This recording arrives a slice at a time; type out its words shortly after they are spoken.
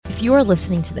if you are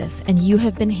listening to this and you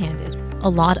have been handed a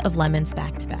lot of lemons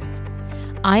back to back,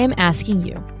 I am asking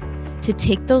you to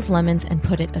take those lemons and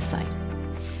put it aside.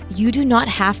 You do not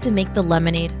have to make the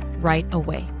lemonade right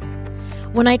away.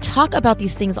 When I talk about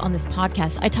these things on this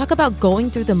podcast, I talk about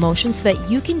going through the motions so that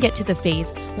you can get to the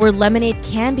phase where lemonade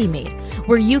can be made,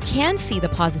 where you can see the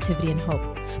positivity and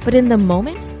hope. But in the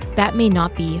moment, that may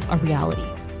not be a reality.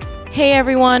 Hey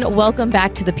everyone, welcome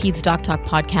back to the Peds Doc Talk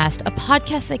podcast, a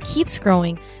podcast that keeps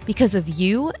growing because of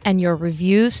you and your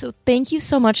reviews. So thank you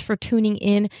so much for tuning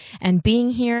in and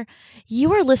being here.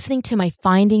 You are listening to my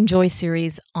Finding Joy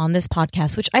series on this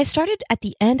podcast, which I started at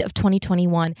the end of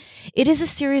 2021. It is a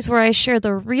series where I share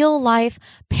the real life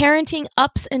parenting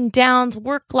ups and downs,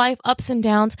 work life ups and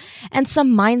downs, and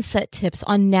some mindset tips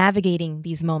on navigating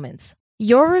these moments.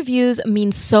 Your reviews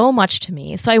mean so much to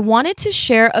me, so I wanted to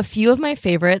share a few of my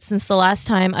favorites since the last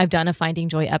time I've done a Finding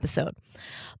Joy episode.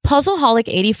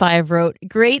 Puzzleholic85 wrote,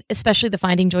 "Great, especially the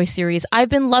Finding Joy series. I've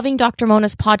been loving Dr.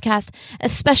 Mona's podcast,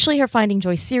 especially her Finding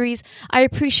Joy series. I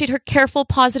appreciate her careful,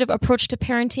 positive approach to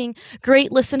parenting.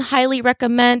 Great listen, highly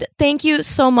recommend. Thank you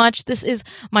so much. This is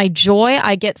my joy.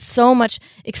 I get so much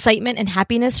excitement and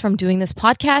happiness from doing this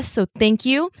podcast, so thank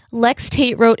you." Lex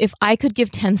Tate wrote, "If I could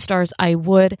give 10 stars, I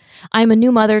would. I'm a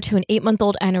new mother to an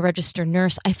 8-month-old and a registered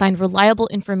nurse. I find reliable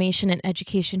information and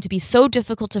education to be so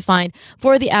difficult to find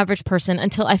for the average person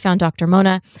until I found Dr.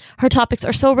 Mona. Her topics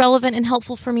are so relevant and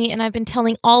helpful for me, and I've been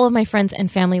telling all of my friends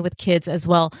and family with kids as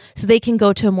well, so they can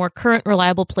go to a more current,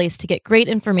 reliable place to get great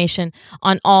information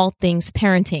on all things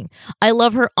parenting. I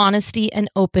love her honesty and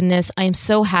openness. I am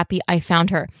so happy I found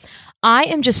her." I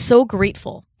am just so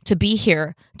grateful to be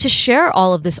here to share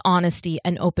all of this honesty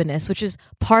and openness, which is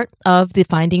part of the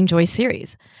Finding Joy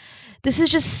series. This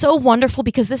is just so wonderful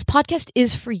because this podcast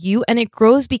is for you and it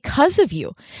grows because of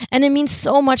you. And it means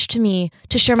so much to me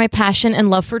to share my passion and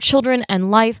love for children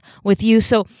and life with you.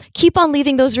 So keep on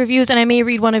leaving those reviews and I may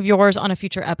read one of yours on a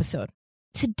future episode.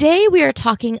 Today we are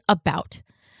talking about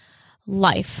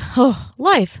life. Oh,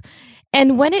 life.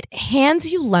 And when it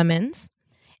hands you lemons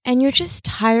and you're just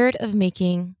tired of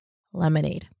making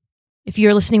lemonade. If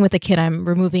you're listening with a kid, I'm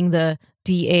removing the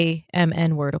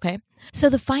DAMN word, okay? So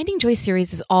the Finding Joy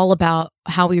series is all about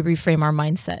how we reframe our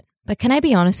mindset. But can I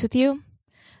be honest with you?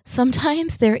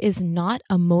 Sometimes there is not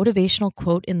a motivational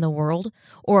quote in the world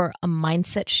or a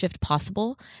mindset shift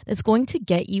possible that's going to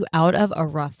get you out of a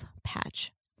rough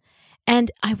patch. And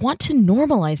I want to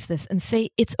normalize this and say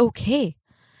it's okay.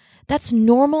 That's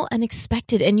normal and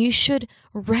expected, and you should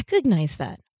recognize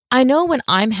that. I know when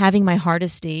I'm having my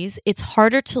hardest days, it's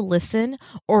harder to listen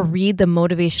or read the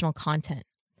motivational content.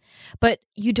 But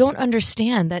you don't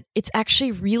understand that it's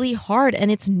actually really hard and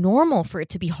it's normal for it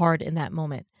to be hard in that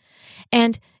moment.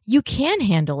 And you can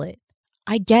handle it.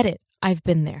 I get it. I've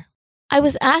been there. I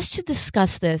was asked to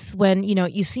discuss this when,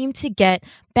 you seem to get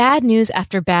bad news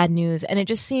after bad news and it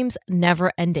just seems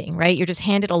never ending, right? You're just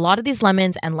handed a lot of these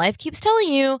lemons and life keeps telling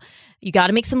you, you got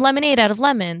to make some lemonade out of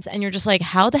lemons. And you're just like,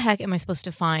 how the heck am I supposed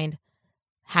to find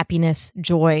happiness,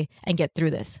 joy, and get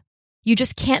through this? You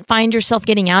just can't find yourself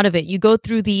getting out of it. You go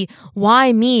through the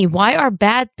why me? Why are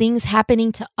bad things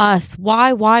happening to us?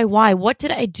 Why? What did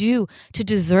I do to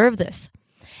deserve this?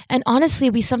 And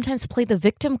honestly, we sometimes play the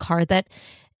victim card that,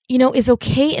 is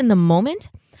okay in the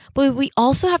moment, but we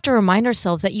also have to remind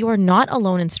ourselves that you are not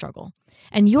alone in struggle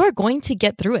and you are going to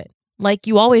get through it like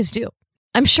you always do.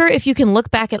 I'm sure if you can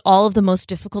look back at all of the most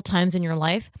difficult times in your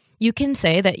life, you can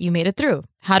say that you made it through.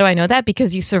 How do I know that?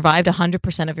 Because you survived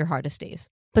 100% of your hardest days.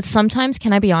 But sometimes,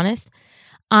 can I be honest?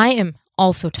 I am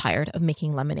also tired of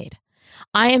making lemonade.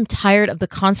 I am tired of the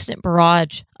constant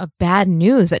barrage of bad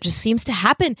news that just seems to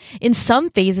happen in some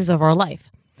phases of our life.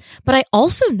 But I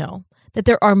also know that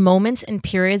there are moments and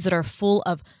periods that are full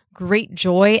of great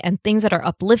joy and things that are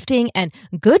uplifting and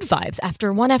good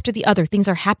vibes one after the other. Things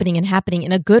are happening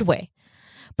in a good way.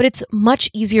 But it's much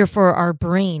easier for our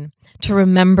brain to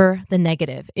remember the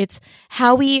negative. It's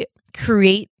how we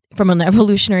create, from an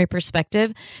evolutionary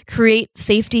perspective, create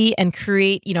safety and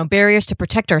create, barriers to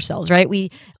protect ourselves, right?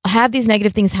 We have these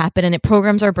negative things happen and it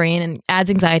programs our brain and adds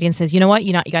anxiety and says, you know what,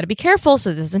 you got to be careful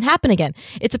so this doesn't happen again.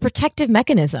 It's a protective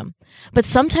mechanism. But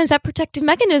sometimes that protective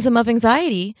mechanism of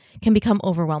anxiety can become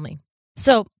overwhelming.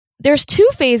 So there's 2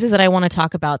 phases that I want to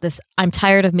talk about this. I'm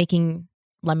tired of making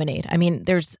lemonade. I mean,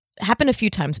 there's happened a few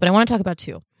times, but I want to talk about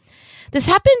 2. This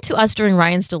happened to us during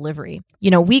Ryan's delivery.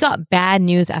 We got bad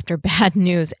news after bad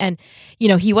news. And,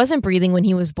 he wasn't breathing when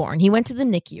he was born. He went to the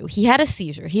NICU. He had a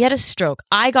seizure. He had a stroke.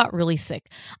 I got really sick.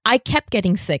 I kept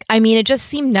getting sick. I mean, it just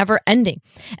seemed never ending.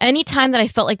 Anytime that I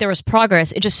felt like there was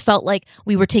progress, it just felt like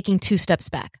we were taking 2 steps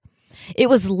back. It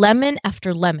was lemon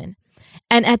after lemon.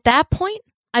 And at that point,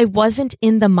 I wasn't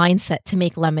in the mindset to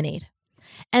make lemonade.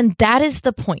 And that is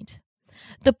the point.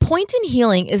 The point in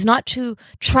healing is not to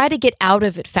try to get out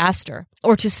of it faster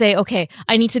or to say, okay,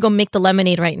 I need to go make the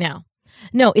lemonade right now.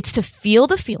 No, it's to feel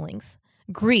the feelings,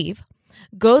 grieve,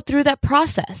 go through that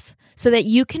process so that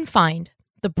you can find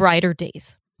the brighter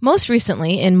days. Most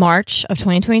recently, in March of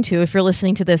 2022, if you're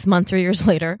listening to this months or years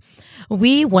later,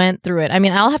 we went through it. I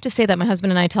mean, I'll have to say that my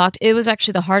husband and I talked. It was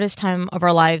actually the hardest time of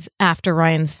our lives after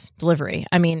Ryan's delivery.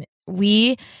 I mean,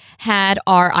 we had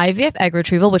our IVF egg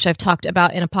retrieval, which I've talked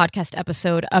about in a podcast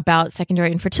episode about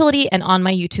secondary infertility and on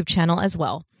my YouTube channel as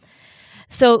well.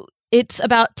 So it's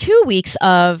about 2 weeks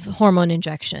of hormone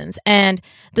injections. And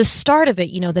the start of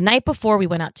it, the night before we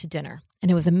went out to dinner. And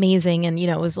it was amazing. And,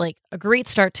 it was like a great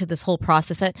start to this whole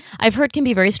process that I've heard can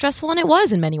be very stressful. And it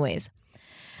was in many ways.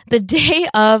 The day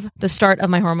of the start of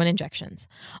my hormone injections,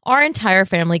 our entire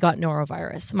family got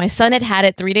norovirus. My son had had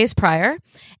it 3 days prior,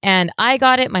 and I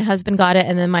got it, my husband got it,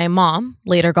 and then my mom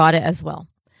later got it as well.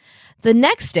 The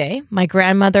next day, my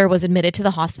grandmother was admitted to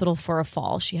the hospital for a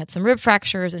fall. She had some rib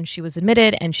fractures, and she was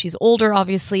admitted, and she's older,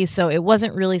 obviously, so it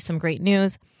wasn't really some great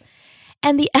news.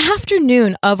 And the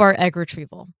afternoon of our egg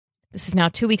retrieval, this is now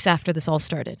 2 weeks after this all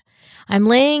started, I'm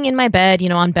laying in my bed,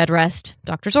 on bed rest,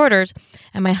 doctor's orders,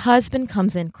 and my husband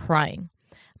comes in crying.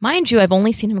 Mind you, I've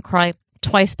only seen him cry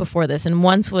twice before this, and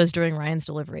once was during Ryan's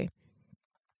delivery.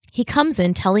 He comes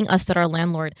in telling us that our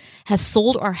landlord has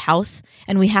sold our house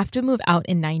and we have to move out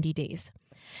in 90 days.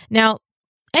 Now,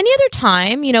 any other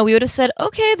time, we would have said,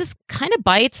 okay, this kind of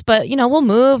bites, but, we'll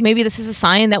move. Maybe this is a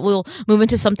sign that we'll move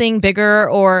into something bigger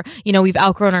or, we've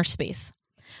outgrown our space.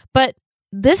 But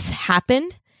this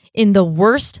happened in the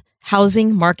worst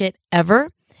housing market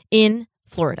ever in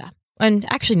Florida, and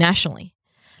actually nationally.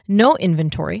 No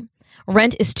inventory.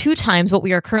 Rent is 2 times what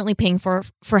we are currently paying for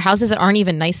houses that aren't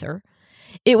even nicer.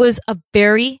 It was a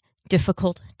very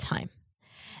difficult time.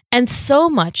 And so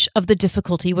much of the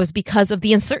difficulty was because of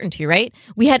the uncertainty, right?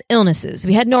 We had illnesses.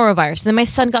 We had norovirus. Then my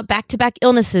son got back-to-back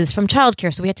illnesses from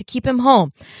childcare, so we had to keep him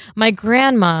home. My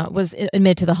grandma was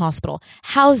admitted to the hospital.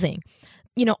 Housing.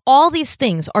 All these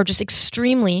things are just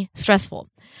extremely stressful.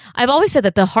 I've always said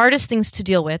that the hardest things to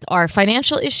deal with are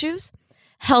financial issues,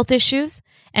 health issues,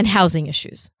 and housing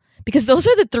issues. Because those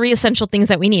are the 3 essential things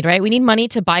that we need, right? We need money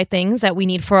to buy things that we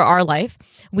need for our life.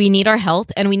 We need our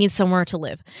health, and we need somewhere to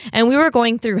live. And we were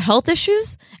going through health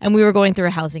issues, and we were going through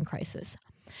a housing crisis.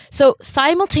 So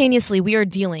simultaneously, we are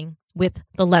dealing with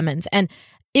the lemons. And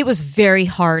it was very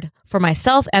hard for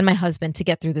myself and my husband to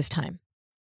get through this time.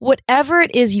 Whatever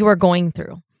it is you are going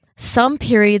through, some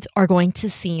periods are going to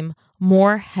seem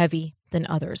more heavy than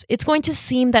others. It's going to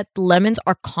seem that lemons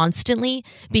are constantly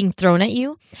being thrown at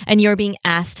you and you're being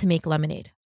asked to make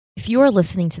lemonade. If you are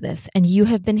listening to this and you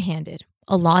have been handed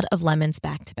a lot of lemons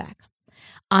back to back,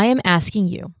 I am asking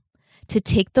you to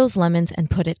take those lemons and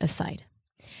put it aside.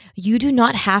 You do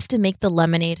not have to make the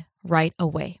lemonade right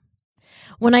away.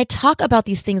 When I talk about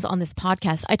these things on this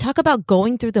podcast, I talk about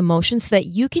going through the motions so that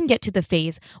you can get to the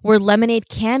phase where lemonade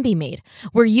can be made,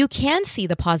 where you can see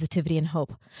the positivity and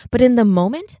hope. But in the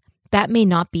moment, that may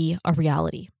not be a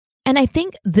reality. And I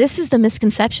think this is the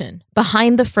misconception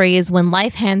behind the phrase, when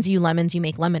life hands you lemons, you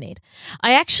make lemonade.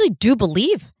 I actually do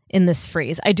believe in this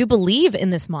phrase. I do believe in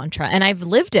this mantra, and I've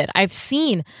lived it. I've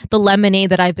seen the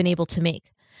lemonade that I've been able to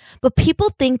make. But people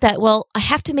think that, I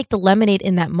have to make the lemonade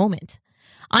in that moment.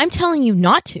 I'm telling you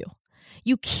not to.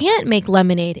 You can't make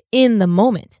lemonade in the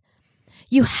moment.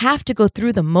 You have to go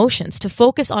through the motions to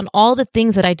focus on all the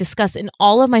things that I discuss in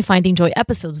all of my Finding Joy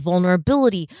episodes: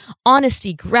 vulnerability,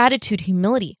 honesty, gratitude,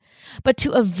 humility. But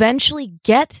to eventually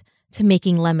get to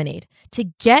making lemonade, to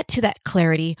get to that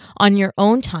clarity on your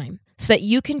own time so that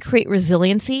you can create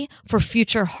resiliency for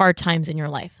future hard times in your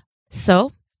life.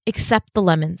 So accept the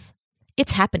lemons.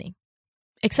 It's happening.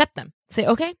 Accept them. Say,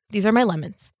 okay, these are my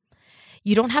lemons.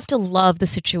 You don't have to love the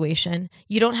situation.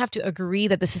 You don't have to agree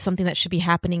that this is something that should be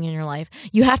happening in your life.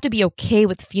 You have to be okay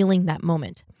with feeling that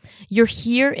moment. You're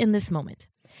here in this moment.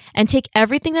 And take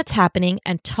everything that's happening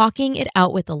and talking it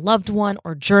out with a loved one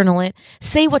or journal it.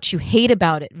 Say what you hate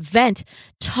about it. Vent.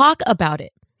 Talk about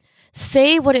it.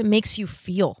 Say what it makes you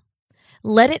feel.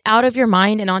 Let it out of your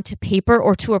mind and onto paper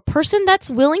or to a person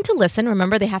that's willing to listen.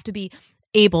 Remember, they have to be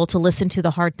able to listen to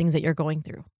the hard things that you're going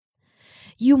through.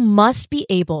 You must be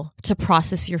able to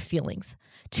process your feelings,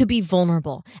 to be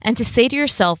vulnerable, and to say to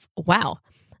yourself, wow,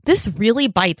 this really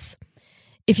bites,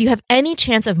 if you have any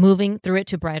chance of moving through it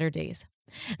to brighter days.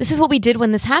 This is what we did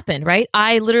when this happened, right?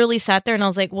 I literally sat there and I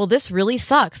was like, well, this really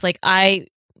sucks. Like, I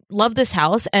love this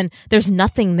house and there's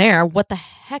nothing there. What the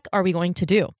heck are we going to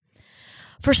do?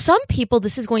 For some people,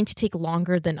 this is going to take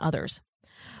longer than others.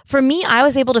 For me, I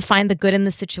was able to find the good in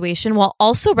the situation while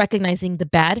also recognizing the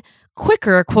bad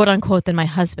quicker, quote unquote, than my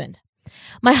husband.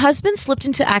 My husband slipped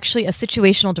into actually a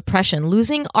situational depression.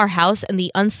 Losing our house and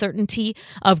the uncertainty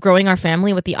of growing our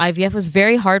family with the IVF was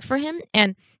very hard for him.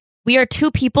 And we are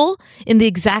two people in the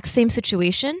exact same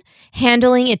situation,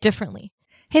 handling it differently.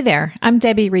 Hey there, I'm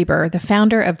Debbie Reber, the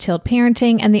founder of Tilt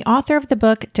Parenting and the author of the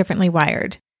book Differently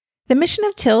Wired. The mission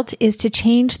of Tilt is to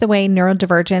change the way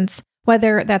neurodivergence,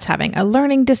 whether that's having a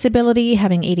learning disability,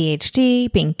 having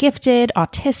ADHD, being gifted,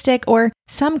 autistic, or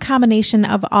some combination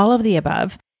of all of the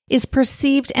above, is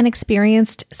perceived and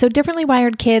experienced so differently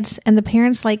wired kids and the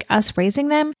parents like us raising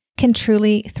them can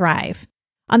truly thrive.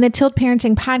 On the Tilt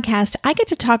Parenting podcast, I get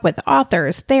to talk with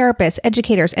authors, therapists,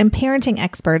 educators, and parenting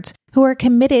experts who are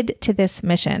committed to this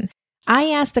mission. I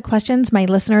ask the questions my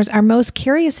listeners are most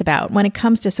curious about when it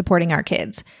comes to supporting our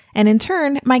kids. And in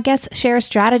turn, my guests share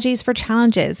strategies for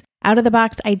challenges,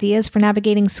 out-of-the-box ideas for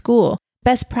navigating school,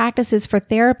 best practices for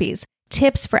therapies,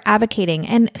 tips for advocating,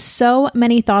 and so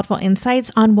many thoughtful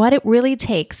insights on what it really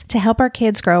takes to help our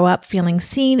kids grow up feeling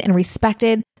seen and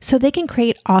respected so they can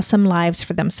create awesome lives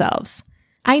for themselves.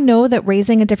 I know that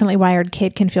raising a differently wired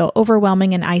kid can feel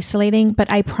overwhelming and isolating, but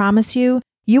I promise you,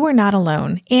 you are not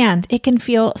alone, and it can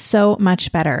feel so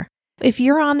much better. If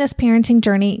you're on this parenting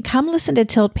journey, come listen to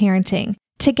Tilt Parenting.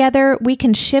 Together, we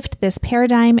can shift this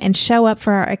paradigm and show up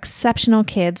for our exceptional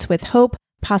kids with hope,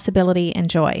 possibility, and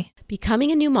joy.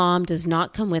 Becoming a new mom does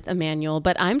not come with a manual,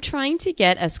 but I'm trying to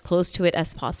get as close to it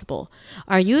as possible.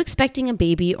 Are you expecting a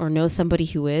baby or know somebody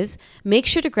who is? Make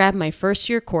sure to grab my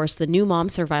first-year course, The New Mom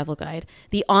Survival Guide.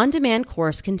 The on-demand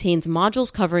course contains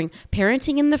modules covering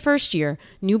parenting in the first year,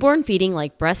 newborn feeding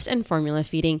like breast and formula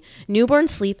feeding, newborn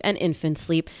sleep and infant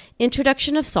sleep,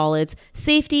 introduction of solids,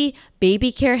 safety,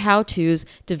 baby care how-tos,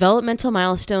 developmental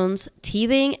milestones,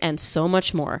 teething, and so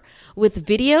much more. With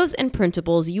videos and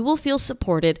printables, you will feel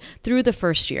supported through the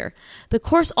first year. The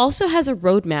course also has a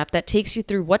roadmap that takes you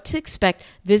through what to expect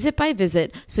visit by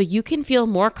visit so you can feel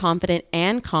more confident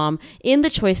and calm in the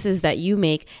choices that you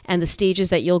make and the stages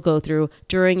that you'll go through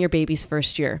during your baby's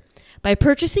first year. By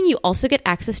purchasing, you also get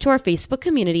access to our Facebook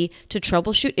community to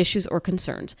troubleshoot issues or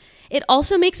concerns. It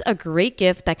also makes a great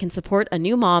gift that can support a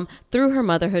new mom through her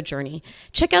motherhood journey.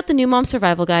 Check out the New Mom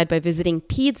Survival Guide by visiting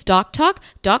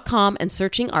pedsdoctalk.com and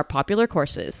searching our popular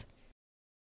courses.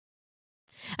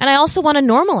 And I also want to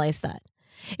normalize that.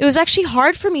 It was actually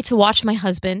hard for me to watch my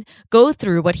husband go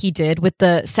through what he did with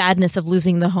the sadness of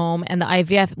losing the home and the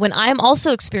IVF when I'm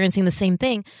also experiencing the same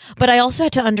thing. But I also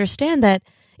had to understand that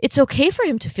it's okay for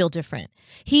him to feel different.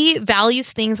 He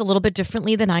values things a little bit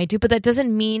differently than I do, but that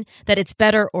doesn't mean that it's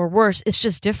better or worse. It's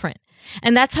just different.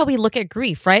 And that's how we look at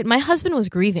grief, right? My husband was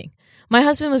grieving. My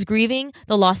husband was grieving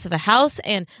the loss of a house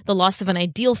and the loss of an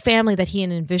ideal family that he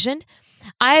had envisioned.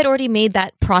 I had already made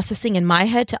that processing in my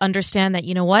head to understand that,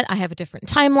 you know what, I have a different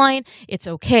timeline. It's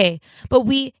okay. But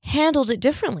we handled it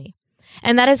differently.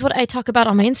 And that is what I talk about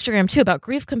on my Instagram too, about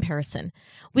grief comparison.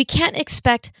 We can't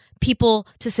expect people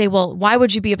to say, well, why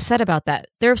would you be upset about that?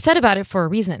 They're upset about it for a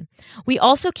reason. We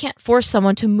also can't force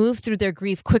someone to move through their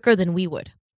grief quicker than we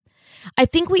would. I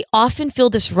think we often feel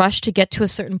this rush to get to a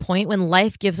certain point when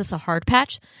life gives us a hard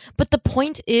patch, but the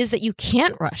point is that you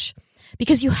can't rush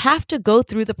because you have to go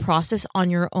through the process on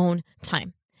your own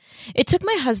time. It took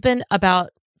my husband about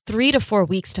 3 to 4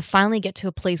 weeks to finally get to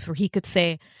a place where he could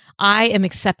say, I am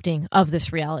accepting of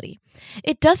this reality.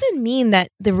 It doesn't mean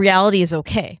that the reality is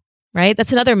okay, right?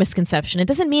 That's another misconception. It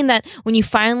doesn't mean that when you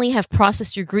finally have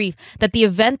processed your grief, that the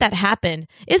event that happened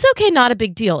is okay, not a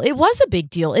big deal. It was a big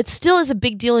deal. It still is a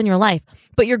big deal in your life,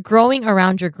 but you're growing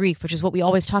around your grief, which is what we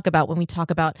always talk about when we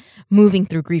talk about moving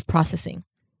through grief processing.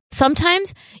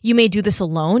 Sometimes you may do this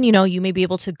alone. You may be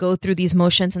able to go through these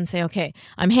motions and say, okay,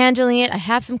 I'm handling it. I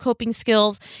have some coping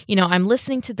skills. I'm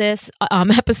listening to this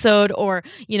episode, or,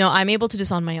 I'm able to do this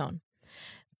on my own.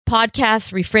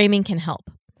 Podcast reframing can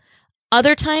help.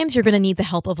 Other times you're going to need the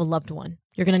help of a loved one.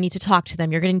 You're going to need to talk to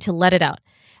them. You're going to need to let it out.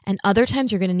 And other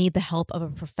times you're going to need the help of a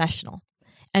professional.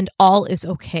 And all is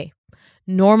okay.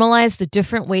 Normalize the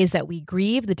different ways that we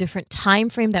grieve, the different time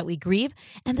frame that we grieve,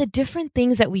 and the different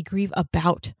things that we grieve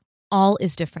about. All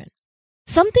is different.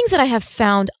 Some things that I have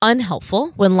found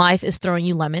unhelpful when life is throwing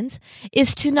you lemons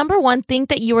is to, number one, think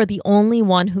that you are the only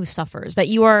one who suffers, that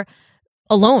you are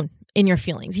alone in your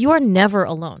feelings. You are never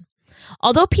alone.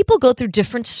 Although people go through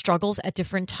different struggles at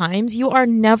different times, you are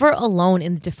never alone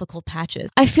in the difficult patches.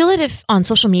 I feel that if on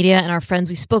social media and our friends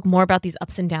we spoke more about these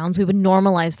ups and downs, we would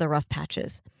normalize the rough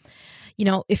patches.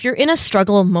 if you're in a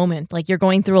struggle moment, like you're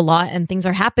going through a lot and things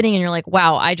are happening and you're like,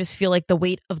 wow, I just feel like the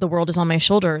weight of the world is on my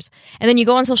shoulders. And then you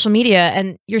go on social media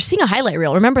and you're seeing a highlight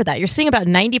reel. Remember that. You're seeing about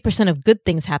 90% of good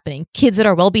things happening. Kids that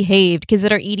are well behaved, kids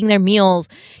that are eating their meals,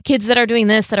 kids that are doing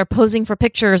this, that are posing for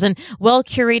pictures and well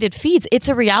curated feeds. It's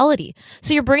a reality.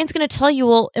 So your brain's going to tell you,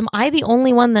 well, am I the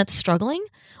only one that's struggling?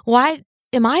 Why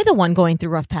am I the one going through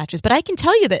rough patches? But I can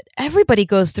tell you that everybody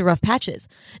goes through rough patches.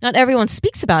 Not everyone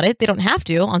speaks about it. They don't have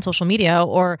to on social media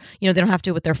or, they don't have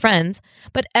to with their friends,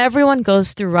 but everyone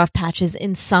goes through rough patches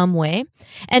in some way.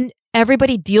 And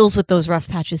everybody deals with those rough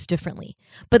patches differently.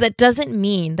 But that doesn't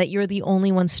mean that you're the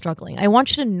only one struggling. I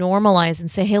want you to normalize and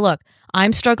say, hey, look,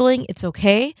 I'm struggling. It's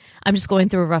okay. I'm just going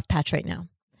through a rough patch right now.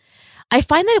 I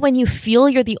find that when you feel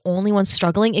you're the only one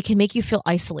struggling, it can make you feel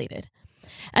isolated.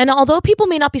 And although people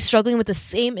may not be struggling with the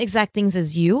same exact things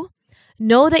as you,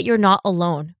 know that you're not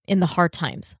alone in the hard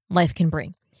times life can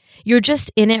bring. You're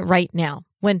just in it right now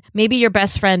when maybe your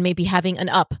best friend may be having an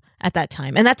up at that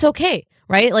time. And that's okay,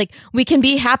 right? Like we can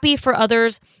be happy for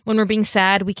others when we're being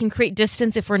sad. We can create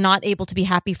distance if we're not able to be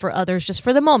happy for others just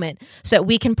for the moment so that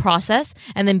we can process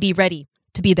and then be ready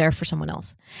to be there for someone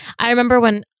else. I remember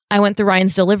when I went through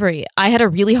Ryan's delivery, I had a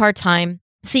really hard time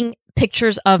seeing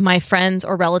pictures of my friends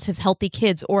or relatives' healthy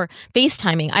kids or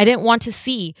FaceTiming. I didn't want to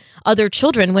see other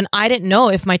children when I didn't know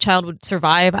if my child would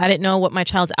survive. I didn't know what my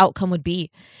child's outcome would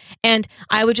be. And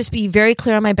I would just be very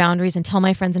clear on my boundaries and tell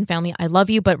my friends and family, I love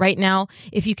you, but right now,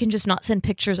 if you can just not send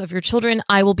pictures of your children,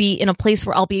 I will be in a place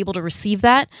where I'll be able to receive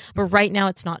that. But right now,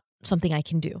 it's not something I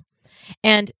can do.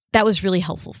 And that was really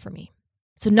helpful for me.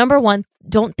 So number one,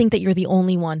 don't think that you're the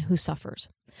only one who suffers.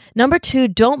 Number two,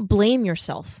 don't blame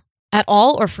yourself at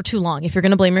all or for too long. If you're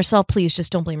going to blame yourself, please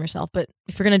just don't blame yourself. But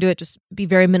if you're going to do it, just be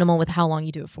very minimal with how long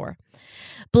you do it for.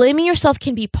 Blaming yourself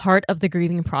can be part of the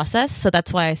grieving process. So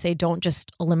that's why I say don't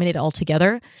just eliminate it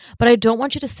altogether. But I don't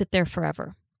want you to sit there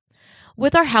forever.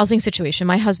 With our housing situation,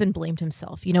 my husband blamed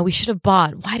himself. We should have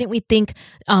bought. Why didn't we think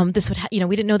this would,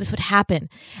 we didn't know this would happen.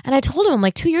 And I told him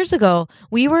 2 years ago,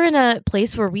 we were in a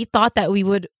place where we thought that we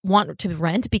would want to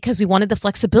rent because we wanted the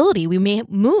flexibility. We may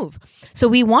move. So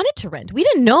we wanted to rent. We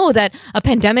didn't know that a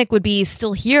pandemic would be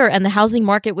still here and the housing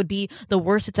market would be the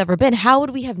worst it's ever been. How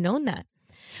would we have known that?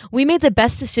 We made the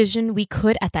best decision we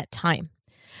could at that time.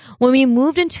 When we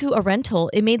moved into a rental,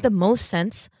 it made the most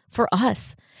sense for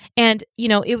us. And,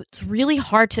 it's really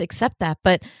hard to accept that,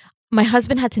 but my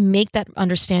husband had to make that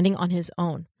understanding on his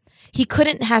own. He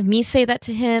couldn't have me say that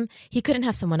to him. He couldn't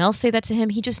have someone else say that to him.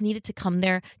 He just needed to come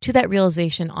there to that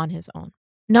realization on his own.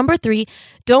 Number three,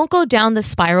 don't go down the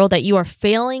spiral that you are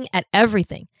failing at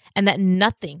everything and that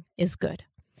nothing is good.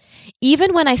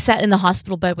 Even when I sat in the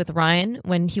hospital bed with Ryan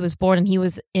when he was born and he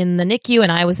was in the NICU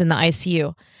and I was in the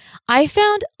ICU, I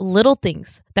found little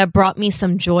things that brought me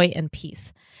some joy and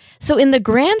peace. So in the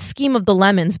grand scheme of the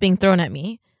lemons being thrown at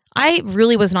me, I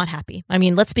really was not happy. I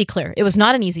mean, let's be clear. It was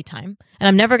not an easy time. And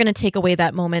I'm never going to take away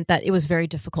that moment that it was very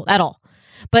difficult at all.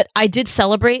 But I did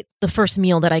celebrate the first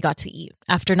meal that I got to eat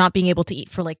after not being able to eat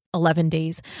for 11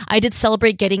 days. I did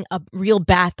celebrate getting a real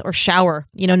bath or shower,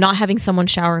 not having someone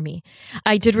shower me.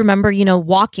 I did remember,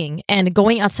 walking and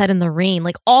going outside in the rain,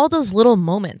 all those little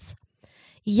moments.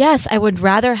 Yes, I would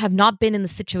rather have not been in the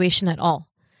situation at all.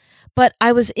 But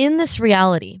I was in this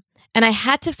reality and I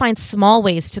had to find small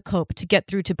ways to cope to get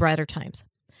through to brighter times.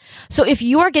 So if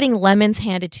you are getting lemons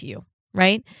handed to you,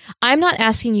 right? I'm not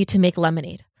asking you to make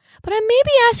lemonade, but I may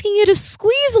be asking you to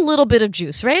squeeze a little bit of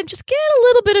juice, right? Just get a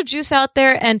little bit of juice out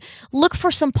there and look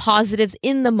for some positives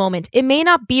in the moment. It may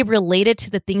not be related to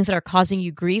the things that are causing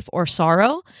you grief or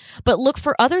sorrow, but look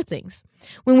for other things.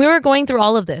 When we were going through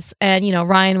all of this and,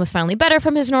 Ryan was finally better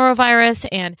from his norovirus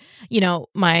and,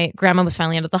 my grandma was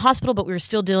finally out of the hospital, but we were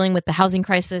still dealing with the housing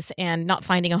crisis and not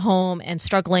finding a home and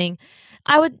struggling,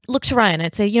 I would look to Ryan.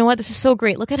 I'd say, you know what, this is so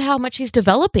great. Look at how much he's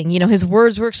developing. His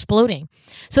words were exploding.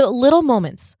 So little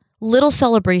moments, little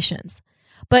celebrations.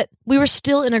 But we were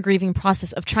still in a grieving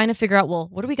process of trying to figure out, well,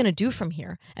 what are we going to do from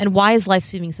here? And why is life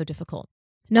seeming so difficult?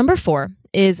 Number 4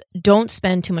 is don't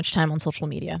spend too much time on social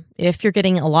media if you're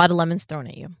getting a lot of lemons thrown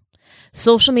at you.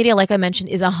 Social media, like I mentioned,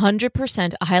 is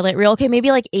 100% a highlight reel. Okay, maybe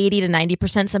 80 to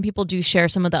 90%. Some people do share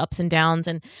some of the ups and downs,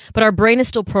 but our brain is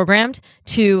still programmed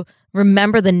to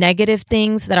remember the negative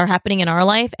things that are happening in our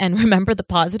life and remember the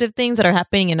positive things that are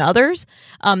happening in others.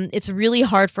 It's really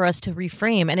hard for us to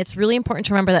reframe, and it's really important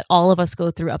to remember that all of us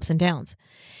go through ups and downs.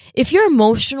 If you're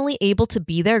emotionally able to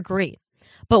be there, great.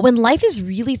 But when life is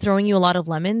really throwing you a lot of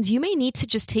lemons, you may need to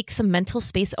just take some mental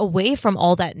space away from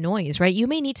all that noise, right? You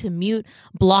may need to mute,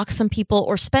 block some people,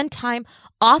 or spend time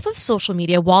off of social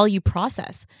media while you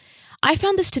process. I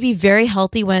found this to be very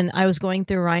healthy when I was going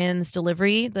through Ryan's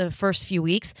delivery the first few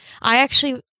weeks. I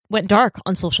actually went dark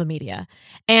on social media.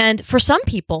 And for some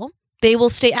people, they will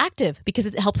stay active because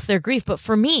it helps their grief. But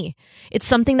for me, it's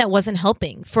something that wasn't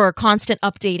helping for constant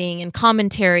updating and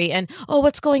commentary and, oh,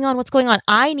 what's going on? What's going on?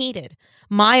 I needed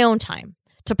my own time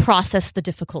to process the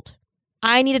difficult.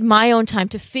 I needed my own time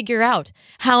to figure out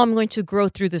how I'm going to grow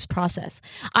through this process.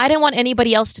 I didn't want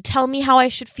anybody else to tell me how I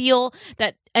should feel,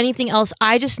 that anything else.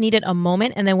 I just needed a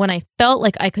moment. And then when I felt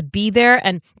like I could be there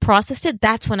and processed it,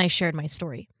 that's when I shared my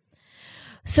story.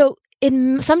 So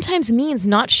it sometimes means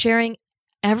not sharing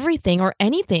everything or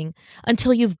anything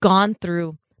until you've gone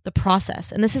through the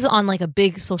process. And this is on like a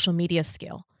big social media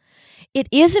scale. It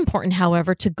is important,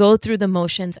 however, to go through the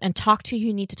motions and talk to who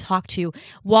you need to talk to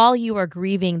while you are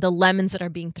grieving the lemons that are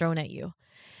being thrown at you.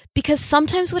 Because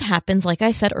sometimes what happens, like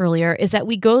I said earlier, is that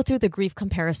we go through the grief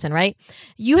comparison, right?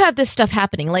 You have this stuff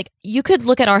happening. Like you could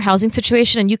look at our housing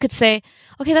situation and you could say,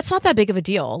 okay, that's not that big of a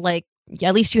deal. Like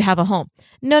at least you have a home.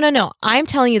 No. I'm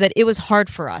telling you that it was hard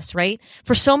for us, right?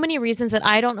 For so many reasons that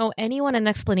I don't know anyone an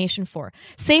explanation for.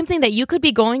 Same thing that you could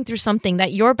be going through something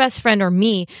that your best friend or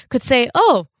me could say,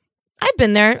 oh, I've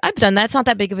been there. I've done that. It's not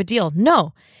that big of a deal.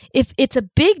 No, if it's a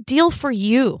big deal for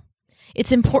you,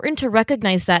 it's important to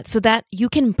recognize that so that you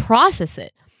can process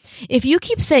it. If you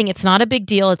keep saying it's not a big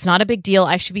deal,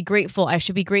 I should be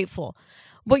grateful.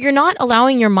 What you're not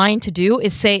allowing your mind to do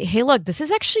is say, hey, look, this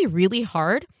is actually really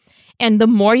hard. And the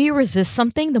more you resist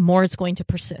something, the more it's going to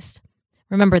persist.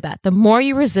 Remember that. The more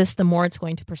you resist, the more it's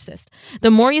going to persist. The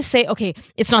more you say, okay,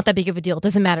 it's not that big of a deal.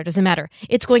 Doesn't matter.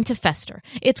 It's going to fester.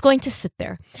 It's going to sit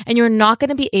there. And you're not going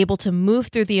to be able to move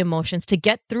through the emotions to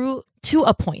get through to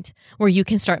a point where you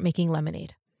can start making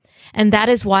lemonade. And that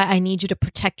is why I need you to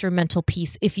protect your mental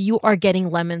peace if you are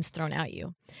getting lemons thrown at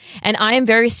you. And I am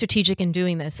very strategic in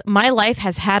doing this. My life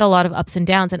has had a lot of ups and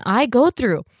downs, and I go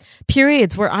through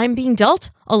periods where I'm being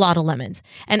dealt a lot of lemons.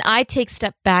 And I take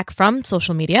step back from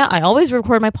social media. I always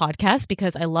record my podcast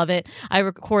because I love it. I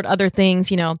record other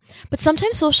things, but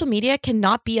sometimes social media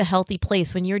cannot be a healthy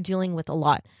place when you're dealing with a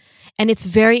lot. And it's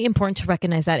very important to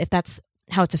recognize that if that's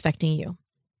how it's affecting you.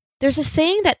 There's a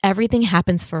saying that everything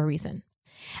happens for a reason.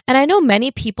 And I know many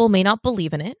people may not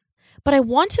believe in it, but I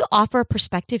want to offer a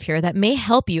perspective here that may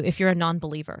help you if you're a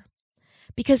non-believer.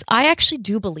 Because I actually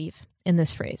do believe in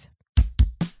this phrase.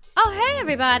 Oh, hey,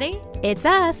 everybody. It's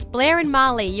us, Blair and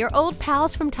Molly, your old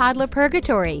pals from Toddler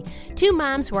Purgatory. Two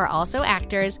moms who are also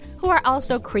actors, who are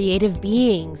also creative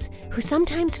beings, who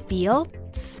sometimes feel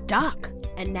stuck.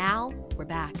 And now we're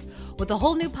back with a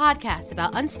whole new podcast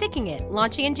about unsticking it,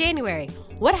 launching in January.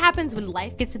 What happens when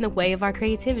life gets in the way of our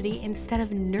creativity instead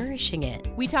of nourishing it?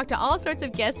 We talk to all sorts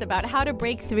of guests about how to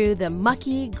break through the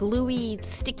mucky, gluey,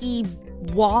 sticky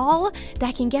wall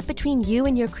that can get between you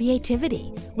and your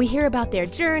creativity. We hear about their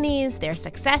journeys, their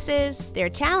successes, their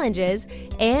challenges,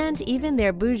 and even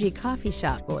their bougie coffee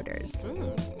shop orders.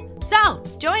 So,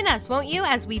 join us, won't you,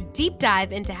 as we deep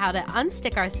dive into how to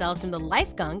unstick ourselves from the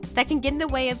life gunk that can get in the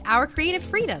way of our creative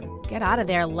freedom. Get out of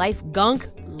there, life gunk.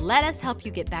 Let us help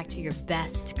you get back to your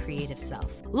best creative self.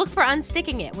 Look for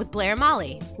Unsticking It with Blair and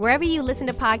Molly. Wherever you listen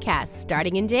to podcasts,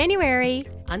 starting in January.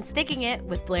 Unsticking It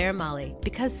with Blair and Molly.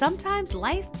 Because sometimes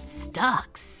life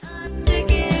sucks.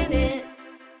 Unsticking it.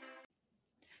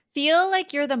 Feel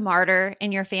like you're the martyr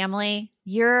in your family?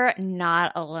 You're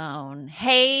not alone.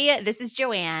 Hey, this is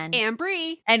Joanne. And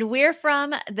Bree. And we're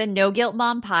from the No Guilt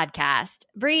Mom podcast.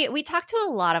 Bree, we talk to a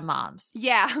lot of moms.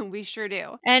 Yeah, we sure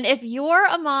do. And if you're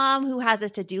a mom who has a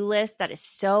to-do list that is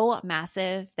so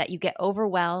massive that you get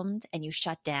overwhelmed and you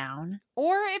shut down,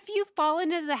 or if you fall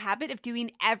into the habit of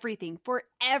doing everything for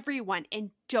everyone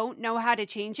and don't know how to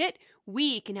change it,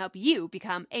 we can help you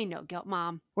become a no-guilt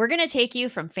mom. we're going to take you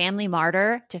from family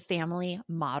martyr to family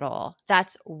model.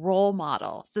 That's role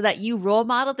model, so that you role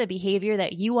model the behavior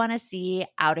that you want to see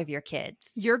out of your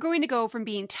kids. You're going to go from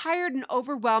being tired and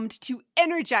overwhelmed to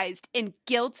energized and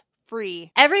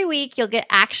guilt-free. Every week, you'll get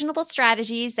actionable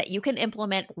strategies that you can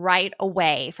implement right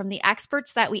away from the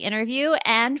experts that we interview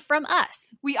and from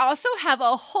us. We also have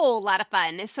a whole lot of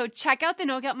fun, so check out the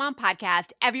No Guilt Mom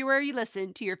podcast everywhere you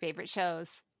listen to your favorite shows.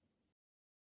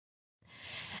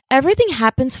 Everything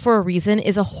happens for a reason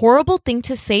is a horrible thing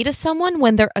to say to someone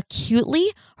when they're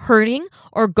acutely hurting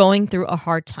or going through a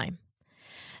hard time.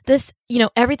 This,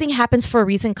 everything happens for a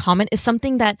reason comment is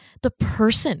something that the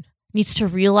person needs to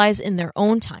realize in their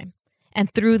own time and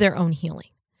through their own healing.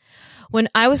 When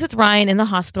I was with Ryan in the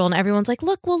hospital and everyone's like,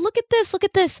 look at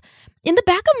this. In the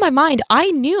back of my mind,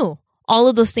 I knew all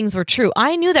of those things were true.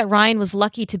 I knew that Ryan was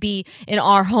lucky to be in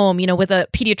our home, with a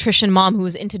pediatrician mom who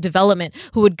was into development,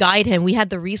 who would guide him. We had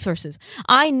the resources.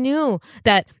 I knew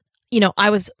that, I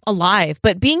was alive.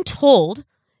 But being told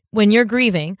when you're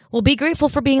grieving, well, be grateful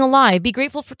for being alive. Be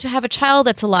grateful to have a child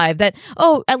that's alive. That,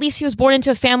 at least he was born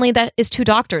into a family that is 2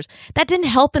 doctors. That didn't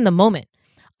help in the moment.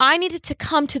 I needed to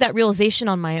come to that realization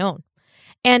on my own.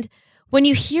 And when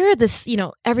you hear this,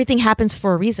 everything happens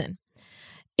for a reason,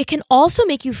 it can also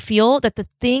make you feel that the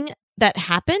thing that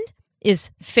happened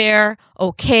is fair,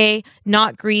 okay,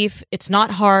 not grief, it's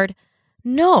not hard.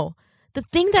 No, the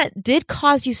thing that did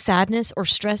cause you sadness or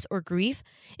stress or grief,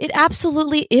 it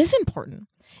absolutely is important.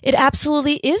 It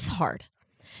absolutely is hard.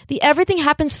 The everything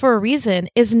happens for a reason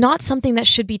is not something that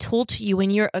should be told to you when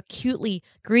you're acutely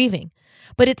grieving,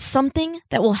 but it's something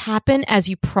that will happen as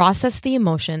you process the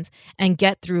emotions and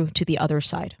get through to the other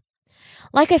side.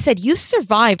 Like I said, you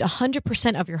survived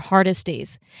 100% of your hardest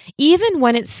days, even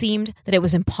when it seemed that it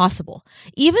was impossible.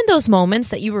 Even those moments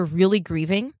that you were really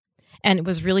grieving and it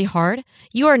was really hard,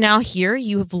 you are now here.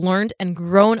 You have learned and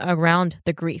grown around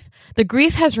the grief. The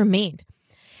grief has remained.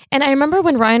 And I remember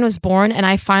when Ryan was born and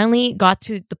I finally got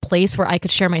to the place where I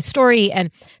could share my story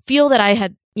and feel that I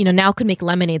had, now could make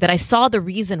lemonade, that I saw the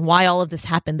reason why all of this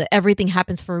happened, that everything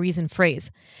happens for a reason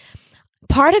phrase.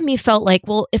 Part of me felt like,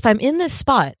 well, if I'm in this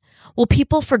spot, will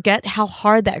people forget how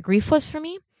hard that grief was for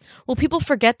me? Will people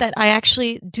forget that I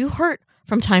actually do hurt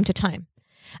from time to time?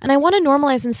 And I want to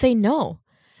normalize and say no.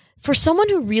 For someone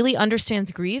who really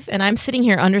understands grief, and I'm sitting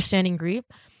here understanding grief,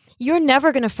 you're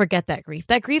never going to forget that grief.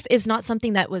 That grief is not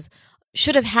something that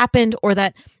should have happened or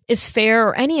that is fair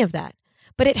or any of that,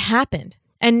 but it happened.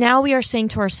 And now we are saying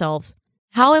to ourselves,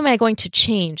 how am I going to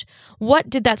change?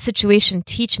 What did that situation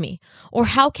teach me? Or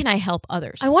how can I help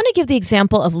others? I want to give the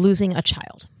example of losing a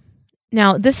child.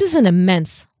 Now, this is an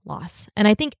immense loss. And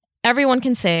I think everyone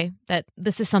can say that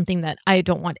this is something that I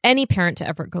don't want any parent to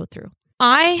ever go through.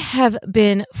 I have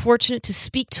been fortunate to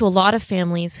speak to a lot of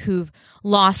families who've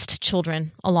lost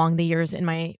children along the years in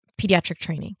my pediatric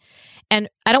training. And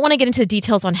I don't want to get into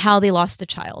details on how they lost the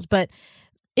child, but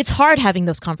it's hard having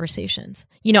those conversations.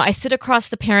 I sit across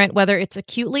the parent, whether it's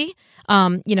acutely,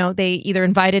 they either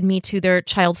invited me to their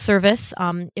child's service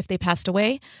if they passed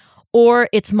away, or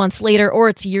it's months later, or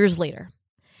it's years later.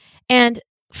 And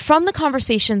from the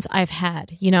conversations I've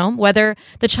had, whether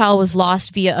the child was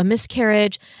lost via a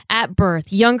miscarriage, at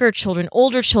birth, younger children,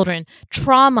 older children,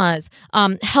 traumas,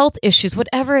 health issues,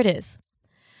 whatever it is,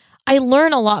 I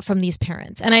learn a lot from these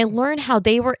parents, and I learn how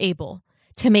they were able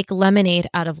to make lemonade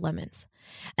out of lemons.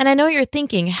 And I know you're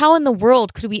thinking, how in the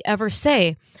world could we ever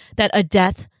say that a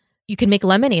death, you can make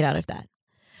lemonade out of that?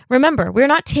 Remember, we're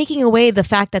not taking away the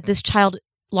fact that this child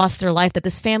lost their life, that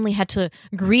this family had to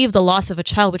grieve the loss of a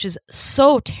child, which is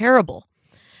so terrible.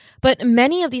 But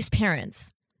many of these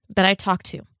parents that I talk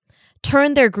to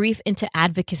turn their grief into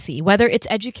advocacy, whether it's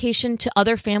education to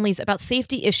other families about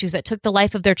safety issues that took the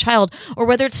life of their child, or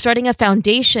whether it's starting a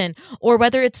foundation, or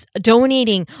whether it's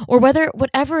donating, or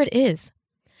whatever it is.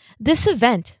 This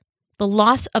event, the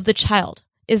loss of the child,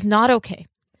 is not okay.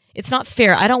 It's not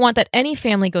fair. I don't want that any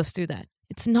family goes through that.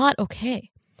 It's not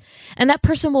okay. And that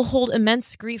person will hold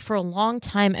immense grief for a long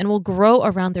time and will grow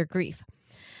around their grief.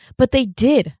 But they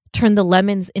did turn the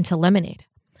lemons into lemonade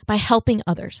by helping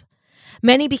others.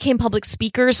 Many became public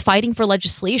speakers, fighting for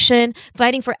legislation,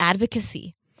 fighting for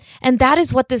advocacy. And that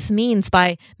is what this means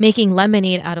by making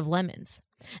lemonade out of lemons.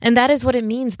 And that is what it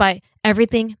means by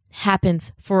everything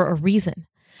happens for a reason.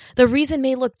 The reason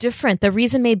may look different. The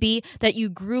reason may be that you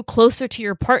grew closer to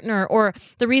your partner, or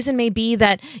the reason may be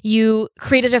that you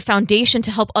created a foundation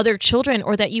to help other children,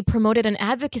 or that you promoted an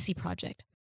advocacy project.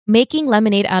 Making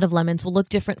lemonade out of lemons will look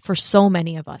different for so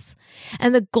many of us.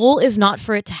 And the goal is not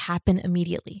for it to happen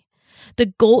immediately. The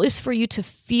goal is for you to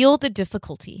feel the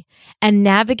difficulty and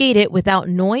navigate it without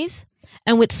noise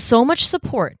and with so much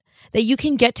support that you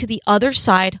can get to the other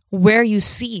side where you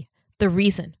see the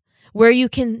reason, where you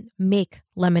can make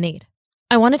lemonade.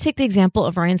 I want to take the example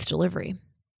of Ryan's delivery.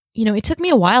 It took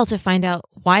me a while to find out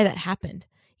why that happened.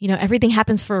 Everything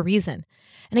happens for a reason.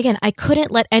 And again, I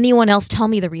couldn't let anyone else tell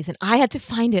me the reason. I had to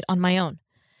find it on my own.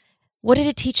 What did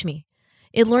it teach me?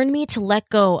 It learned me to let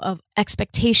go of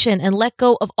expectation and let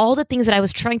go of all the things that I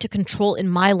was trying to control in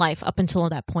my life up until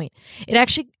that point. It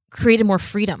actually created more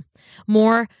freedom,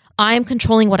 more I am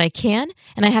controlling what I can,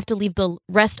 and I have to leave the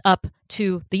rest up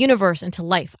to the universe and to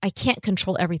life. I can't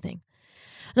control everything.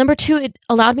 Number 2, it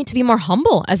allowed me to be more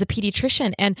humble as a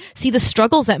pediatrician and see the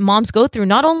struggles that moms go through,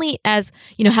 not only as,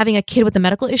 having a kid with a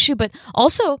medical issue, but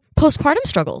also postpartum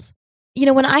struggles.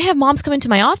 when I have moms come into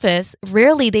my office,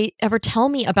 rarely they ever tell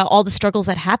me about all the struggles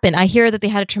that happen. I hear that they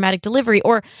had a traumatic delivery,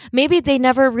 or maybe they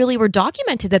never really were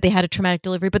documented that they had a traumatic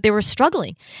delivery, but they were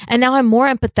struggling. And now I'm more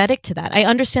empathetic to that. I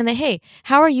understand that, hey,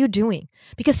 how are you doing?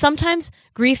 Because sometimes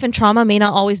grief and trauma may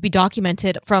not always be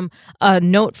documented from a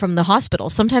note from the hospital.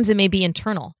 Sometimes it may be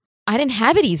internal. I didn't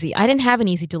have it easy. I didn't have an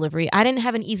easy delivery. I didn't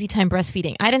have an easy time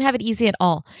breastfeeding. I didn't have it easy at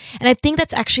all. And I think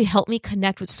that's actually helped me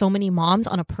connect with so many moms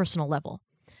on a personal level.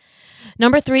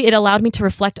 Number 3, it allowed me to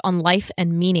reflect on life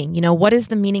and meaning. What is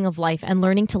the meaning of life, and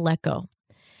learning to let go.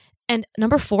 And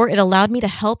number 4, it allowed me to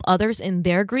help others in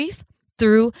their grief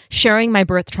through sharing my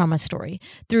birth trauma story,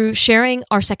 through sharing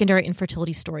our secondary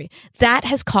infertility story. That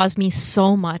has caused me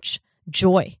so much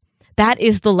joy. That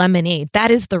is the lemonade.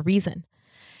 That is the reason.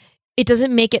 It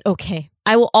doesn't make it okay.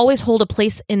 I will always hold a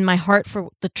place in my heart for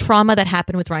the trauma that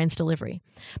happened with Ryan's delivery.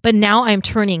 But now I'm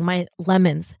turning my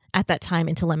lemons at that time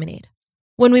into lemonade.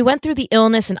 When we went through the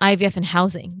illness and IVF and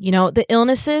housing, the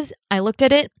illnesses, I looked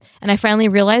at it and I finally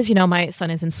realized, my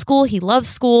son is in school. He loves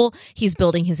school. He's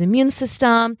building his immune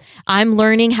system. I'm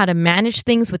learning how to manage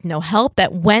things with no help,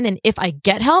 that when and if I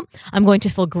get help, I'm going to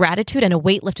feel gratitude and a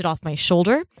weight lifted off my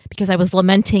shoulder, because I was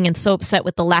lamenting and so upset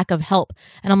with the lack of help.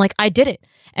 And I'm like, I did it.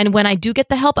 And when I do get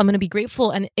the help, I'm going to be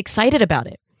grateful and excited about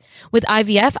it. With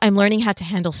IVF, I'm learning how to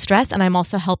handle stress, and I'm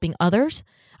also helping others.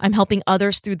 I'm helping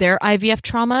others through their IVF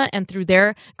trauma and through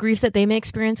their grief that they may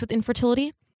experience with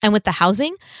infertility. And with the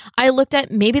housing, I looked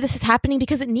at maybe this is happening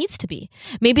because it needs to be.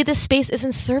 Maybe this space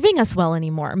isn't serving us well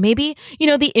anymore. Maybe,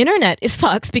 the internet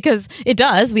sucks, because it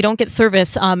does. We don't get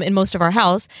service in most of our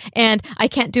house, and I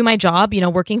can't do my job,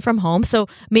 working from home. So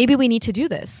maybe we need to do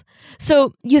this.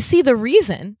 So you see the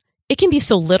reason. It can be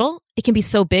so little, it can be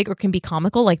so big, or it can be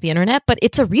comical like the internet, but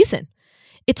it's a reason.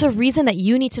 It's a reason that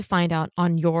you need to find out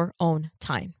on your own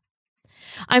time.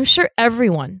 I'm sure every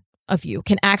one of you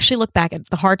can actually look back at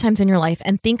the hard times in your life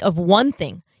and think of one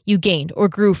thing you gained or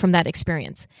grew from that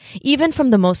experience, even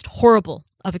from the most horrible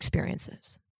of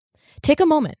experiences. Take a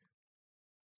moment.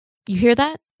 You hear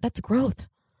that? That's growth.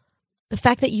 The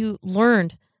fact that you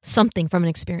learned something from an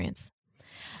experience.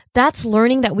 That's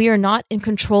learning that we are not in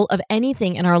control of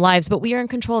anything in our lives, but we are in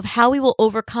control of how we will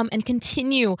overcome and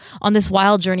continue on this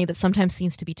wild journey that sometimes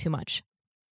seems to be too much.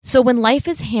 So when life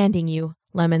is handing you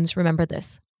lemons, remember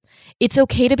this. It's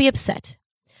okay to be upset.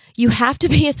 You have to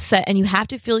be upset, and you have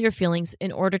to feel your feelings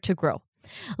in order to grow.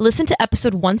 Listen to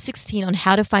episode 116 on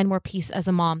how to find more peace as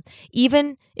a mom.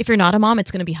 Even if you're not a mom, it's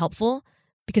going to be helpful,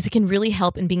 because it can really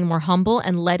help in being more humble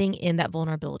and letting in that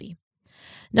vulnerability.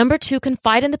 Number 2,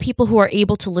 confide in the people who are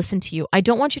able to listen to you. I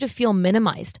don't want you to feel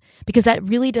minimized, because that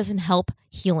really doesn't help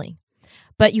healing.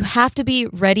 But you have to be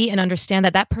ready and understand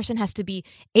that that person has to be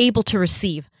able to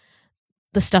receive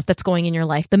the stuff that's going in your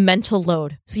life, the mental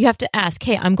load. So you have to ask,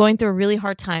 hey, I'm going through a really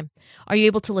hard time. Are you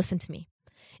able to listen to me?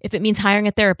 If it means hiring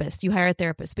a therapist, you hire a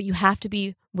therapist, but you have to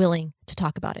be willing to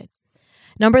talk about it.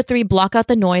 Number 3, block out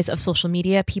the noise of social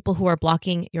media, people who are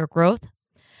blocking your growth.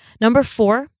 Number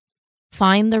 4,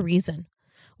 find the reason.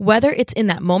 Whether it's in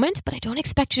that moment, but I don't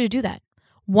expect you to do that.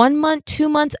 1 month, 2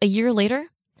 months, a year later,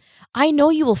 I know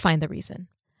you will find the reason,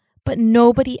 but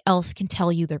nobody else can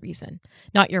tell you the reason.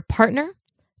 Not your partner,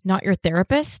 not your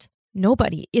therapist,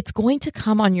 nobody. It's going to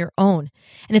come on your own.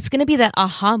 And it's going to be that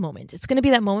aha moment. It's going to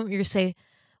be that moment where you say,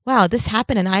 wow, this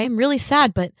happened and I am really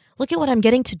sad, but look at what I'm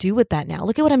getting to do with that now.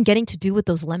 Look at what I'm getting to do with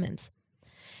those lemons.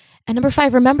 And number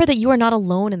 5, remember that you are not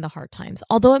alone in the hard times.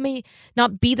 Although it may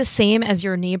not be the same as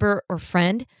your neighbor or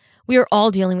friend, we are all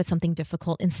dealing with something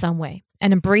difficult in some way,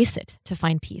 and embrace it to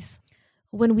find peace.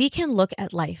 When we can look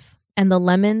at life and the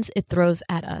lemons it throws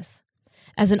at us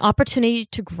as an opportunity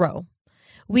to grow,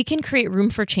 we can create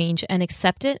room for change and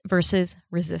accept it versus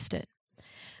resist it.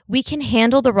 We can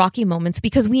handle the rocky moments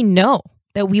because we know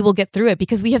that we will get through it,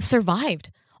 because we have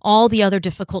survived all the other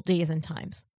difficult days and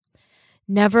times.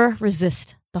 Never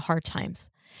resist the hard times.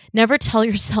 Never tell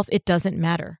yourself it doesn't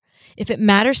matter. If it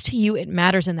matters to you, it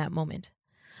matters in that moment.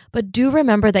 But do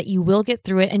remember that you will get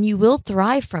through it and you will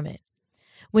thrive from it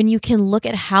when you can look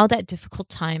at how that difficult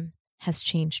time has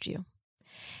changed you.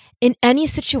 In any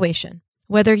situation,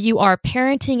 whether you are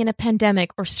parenting in a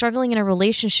pandemic or struggling in a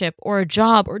relationship or a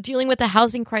job or dealing with a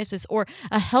housing crisis or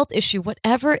a health issue,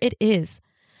 whatever it is,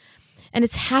 and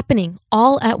it's happening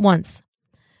all at once,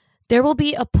 there will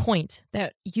be a point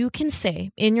that you can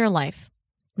say in your life,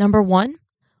 number 1,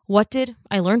 what did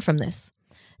I learn from this?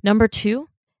 Number 2,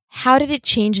 how did it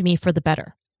change me for the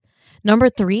better? Number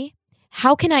 3,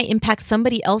 how can I impact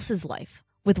somebody else's life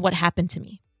with what happened to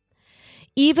me?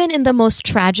 Even in the most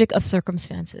tragic of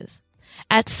circumstances,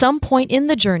 at some point in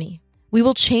the journey, we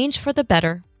will change for the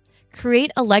better,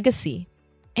 create a legacy,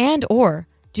 and or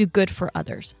do good for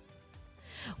others.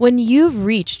 When you've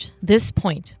reached this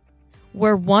point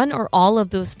where one or all of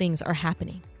those things are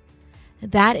happening,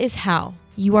 that is how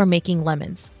you are making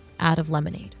lemons out of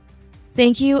lemonade.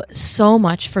 Thank you so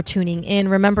much for tuning in.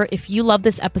 Remember, if you love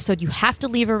this episode, you have to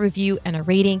leave a review and a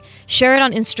rating. Share it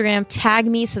on Instagram, tag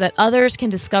me so that others can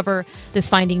discover this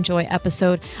Finding Joy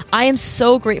episode. I am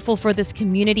so grateful for this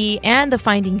community and the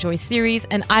Finding Joy series,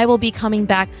 and I will be coming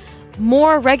back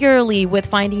more regularly with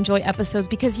Finding Joy episodes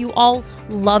because you all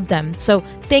love them. So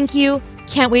thank you.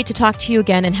 Can't wait to talk to you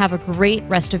again, and have a great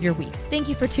rest of your week. Thank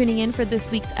you for tuning in for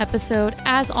this week's episode.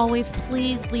 As always,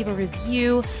 please leave a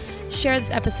review. Share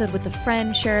this episode with a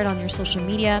friend. Share it on your social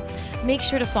media. Make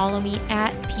sure to follow me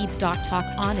at Peds Doc Talk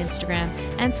on Instagram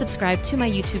and subscribe to my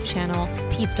YouTube channel,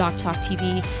 Peds Doc Talk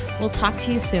TV. We'll talk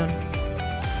to you soon.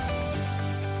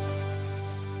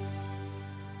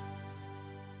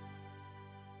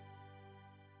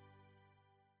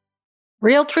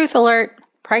 Real truth alert.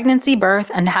 Pregnancy,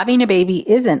 birth, and having a baby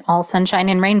isn't all sunshine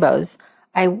and rainbows.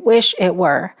 I wish it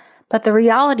were. But the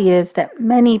reality is that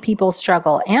many people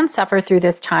struggle and suffer through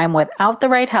this time without the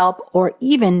right help or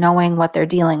even knowing what they're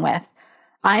dealing with.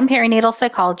 I'm perinatal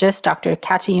psychologist Dr.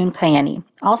 Katayun Kayeni,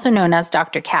 also known as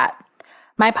Dr. Kat.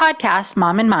 My podcast,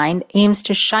 Mom and Mind, aims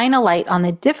to shine a light on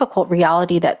the difficult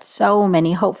reality that so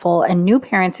many hopeful and new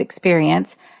parents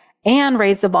experience and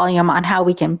raise the volume on how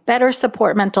we can better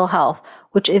support mental health,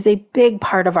 which is a big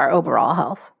part of our overall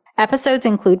health. Episodes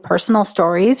include personal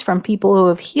stories from people who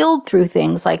have healed through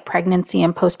things like pregnancy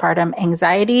and postpartum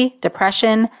anxiety,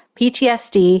 depression,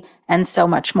 PTSD, and so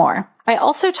much more. I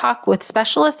also talk with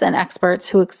specialists and experts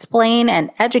who explain and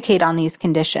educate on these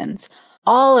conditions.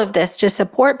 All of this to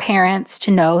support parents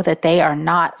to know that they are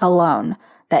not alone,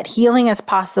 that healing is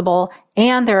possible,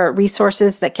 and there are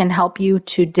resources that can help you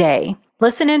today.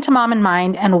 Listen into Mom and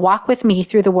Mind and walk with me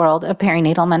through the world of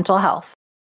perinatal mental health.